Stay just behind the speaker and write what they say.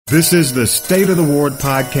This is the State of the Ward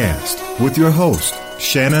podcast with your host,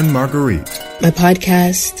 Shannon Marguerite. My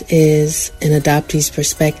podcast is an adoptee's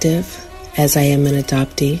perspective, as I am an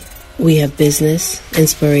adoptee. We have business,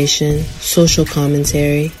 inspiration, social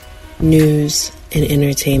commentary, news, and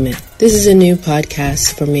entertainment. This is a new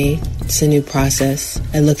podcast for me. It's a new process.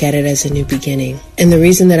 I look at it as a new beginning. And the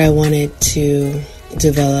reason that I wanted to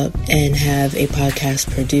develop and have a podcast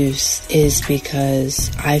produced is because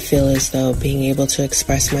I feel as though being able to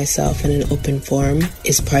express myself in an open forum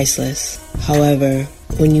is priceless. However,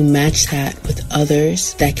 when you match that with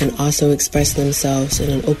others that can also express themselves in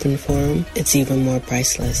an open forum, it's even more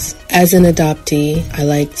priceless. As an adoptee, I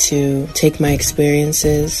like to take my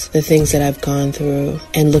experiences, the things that I've gone through,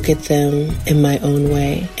 and look at them in my own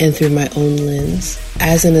way and through my own lens.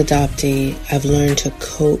 As an adoptee, I've learned to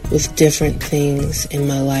cope with different things in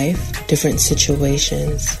my life, different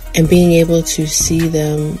situations, and being able to see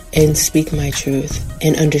them and speak my truth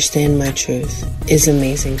and understand my truth is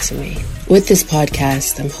amazing to me. With this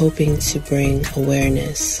podcast, I'm hoping to bring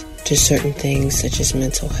awareness to certain things such as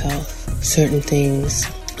mental health, certain things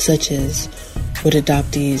such as what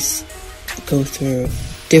adoptees go through,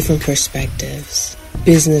 different perspectives,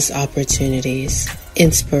 business opportunities,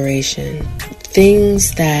 inspiration,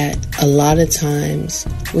 things that a lot of times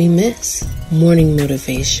we miss. Morning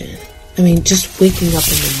motivation. I mean, just waking up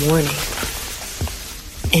in the morning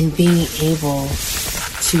and being able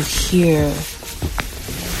to hear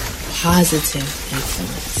positive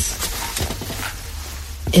influence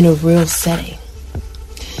in a real setting.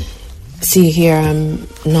 See, here I'm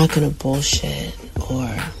not going to bullshit or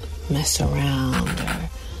mess around or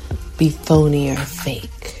be phony or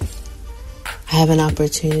fake. I have an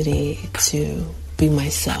opportunity to be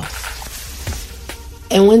myself.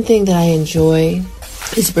 And one thing that I enjoy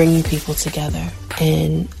is bringing people together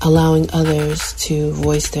and allowing others to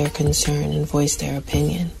voice their concern and voice their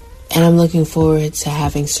opinion. And I'm looking forward to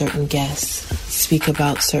having certain guests speak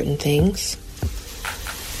about certain things.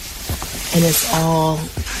 And us all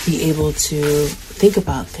be able to think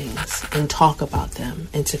about things and talk about them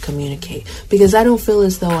and to communicate. Because I don't feel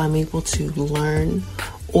as though I'm able to learn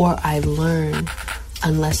or I learn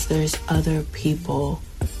unless there's other people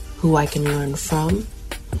who I can learn from.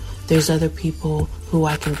 There's other people who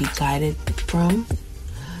I can be guided from.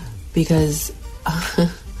 Because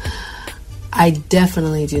I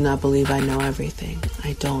definitely do not believe I know everything.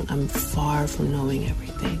 I don't. I'm far from knowing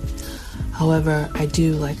everything. However, I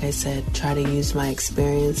do, like I said, try to use my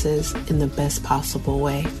experiences in the best possible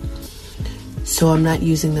way. So I'm not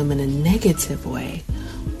using them in a negative way,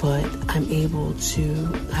 but I'm able to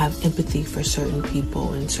have empathy for certain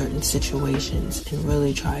people in certain situations and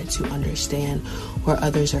really try to understand where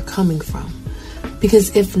others are coming from.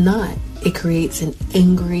 Because if not, it creates an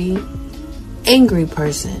angry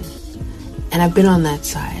person. And I've been on that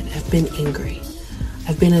side. I've been angry.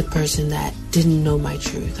 I've been a person that didn't know my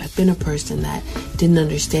truth. I've been a person that didn't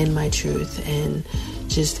understand my truth and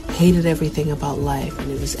just hated everything about life.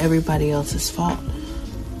 And it was everybody else's fault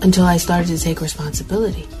until I started to take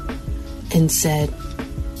responsibility and said,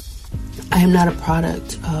 I am not a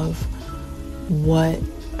product of what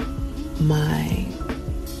my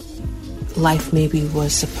life maybe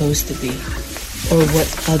was supposed to be or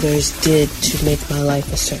what others did to make my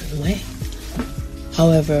life a certain way.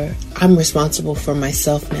 However, I'm responsible for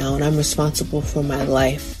myself now, and I'm responsible for my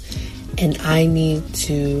life, and I need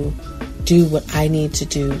to do what I need to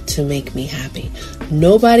do to make me happy.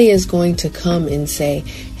 Nobody is going to come and say,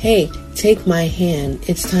 hey, take my hand.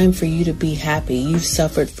 It's time for you to be happy. You've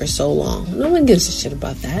suffered for so long. No one gives a shit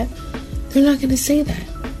about that. They're not going to say that,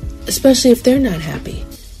 especially if they're not happy.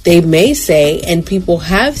 They may say, and people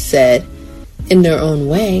have said in their own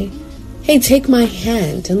way, hey, take my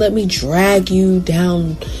hand and let me drag you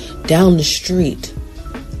down the street.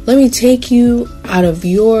 Let me take you out of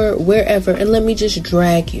your wherever and let me just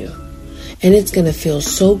drag you. And it's going to feel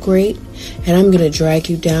so great, and I'm going to drag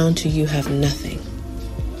you down till you have nothing.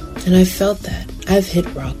 And I felt that. I've hit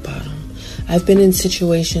rock bottom. I've been in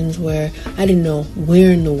situations where I didn't know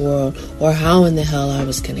where in the world or how in the hell I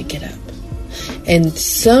was going to get up. And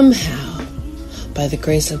somehow, by the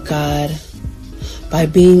grace of God, by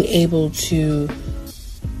being able to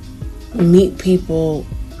meet people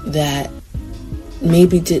that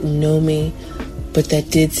maybe didn't know me, but that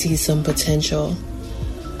did see some potential.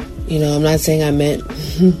 You know, I'm not saying I met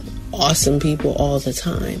awesome people all the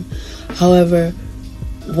time. However,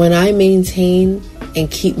 when I maintain and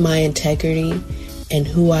keep my integrity and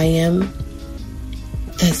who I am,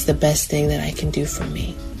 that's the best thing that I can do for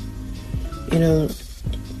me. You know,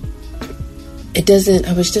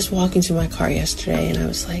 I was just walking to my car yesterday and I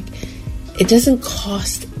was like, it doesn't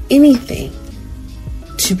cost anything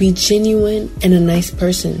to be genuine and a nice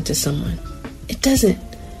person to someone. It doesn't.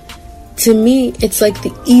 To me, it's like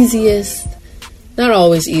the easiest, not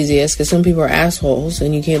always easiest, because some people are assholes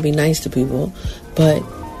and you can't be nice to people, but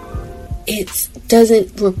it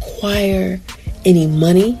doesn't require any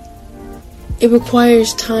money. It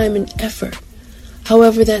requires time and effort.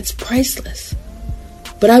 However, that's priceless.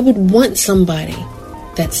 But I would want somebody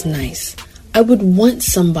that's nice. I would want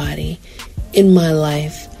somebody in my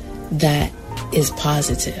life that is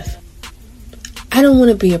positive. I don't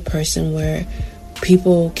want to be a person where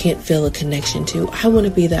people can't feel a connection to. I want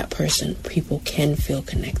to be that person people can feel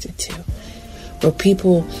connected to. Where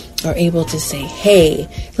people are able to say, hey,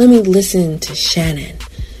 let me listen to Shannon.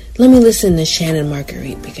 Let me listen to Shannon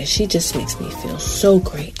Marguerite because she just makes me feel so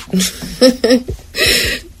great.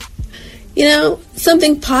 You know,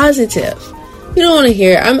 something positive. You don't want to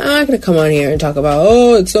hear, I'm not going to come on here and talk about,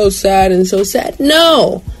 oh, it's so sad and so sad.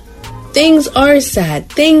 No, things are sad.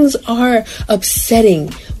 Things are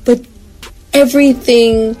upsetting, but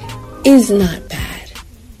everything is not bad.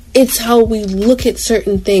 It's how we look at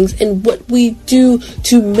certain things and what we do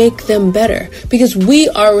to make them better. Because we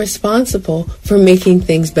are responsible for making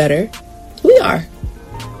things better. We are.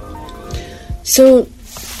 So,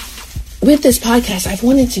 with this podcast, I've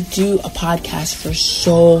wanted to do a podcast for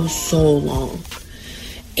so long.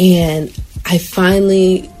 And I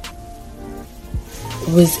finally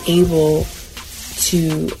was able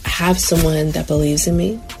to have someone that believes in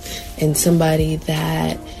me and somebody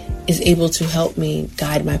that is able to help me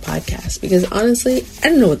guide my podcast. Because honestly, I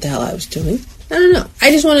don't know what the hell I was doing. I don't know.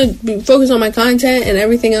 I just want to focus on my content and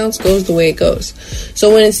everything else goes the way it goes.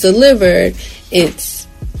 So when it's delivered, it's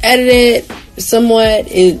edited somewhat,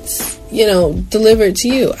 it's, delivered to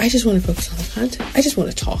you. I just want to focus on the content. I just want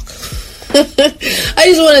to talk. I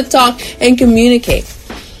just want to talk and communicate.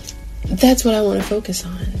 That's what I want to focus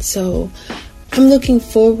on. So I'm looking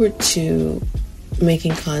forward to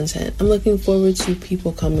making content. I'm looking forward to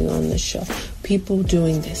people coming on this show, people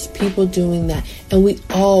doing this, people doing that, and we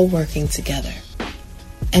all working together.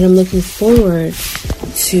 And I'm looking forward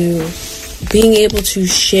to being able to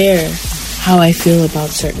share how I feel about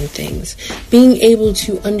certain things, being able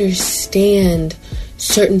to understand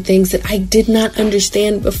certain things that I did not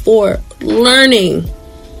understand before, learning,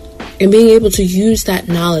 and being able to use that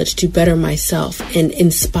knowledge to better myself and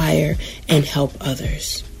inspire and help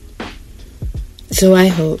others. So I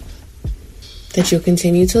hope that you'll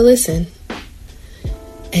continue to listen.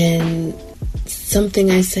 And something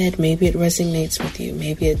I said, maybe it resonates with you.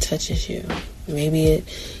 Maybe it touches you. Maybe it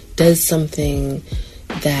does something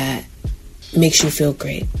that makes you feel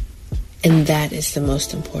great. And that is the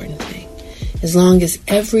most important thing. As long as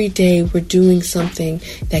every day we're doing something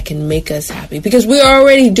that can make us happy. Because we're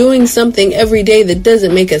already doing something every day that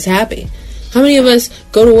doesn't make us happy. How many of us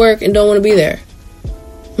go to work and don't want to be there?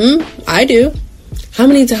 I do. How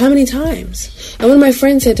many times? And one of my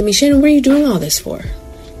friends said to me, Shannon, what are you doing all this for?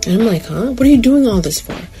 And I'm like, What are you doing all this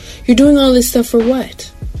for? You're doing all this stuff for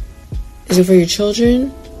what? Is it for your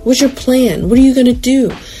children? What's your plan? What are you going to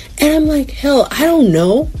do? And I'm like, hell, I don't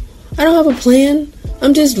know. I don't have a plan.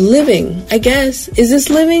 I'm just living, I guess. Is this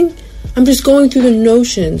living? I'm just going through the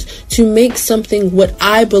notions to make something what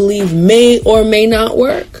I believe may or may not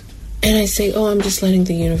work. And I say, I'm just letting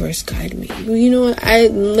the universe guide me. Well, you know what?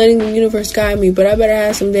 I'm letting the universe guide me, but I better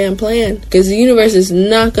have some damn plan. Because the universe is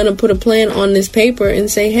not going to put a plan on this paper and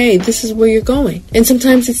say, hey, this is where you're going. And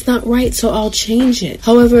sometimes it's not right, so I'll change it.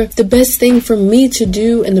 However, the best thing for me to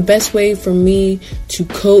do and the best way for me to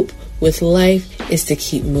cope with life is to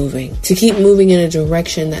keep moving. To keep moving in a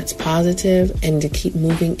direction that's positive and to keep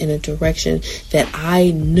moving in a direction that I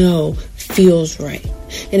know feels right.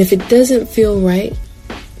 And if it doesn't feel right,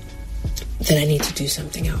 then I need to do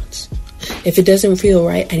something else. If it doesn't feel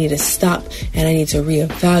right, I need to stop and I need to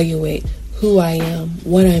reevaluate who I am,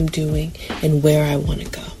 what I'm doing, and where I want to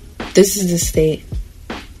go. This is the State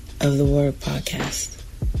of the Word podcast.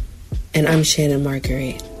 And I'm Shannon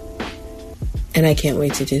Marguerite. And I can't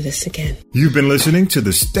wait to do this again. You've been listening to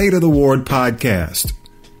the State of the Ward podcast.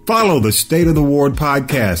 Follow the State of the Ward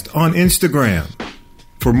podcast on Instagram.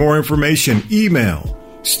 For more information, email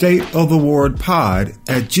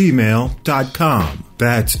stateofthewardpod@gmail.com.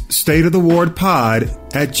 That's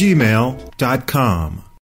stateofthewardpod@gmail.com.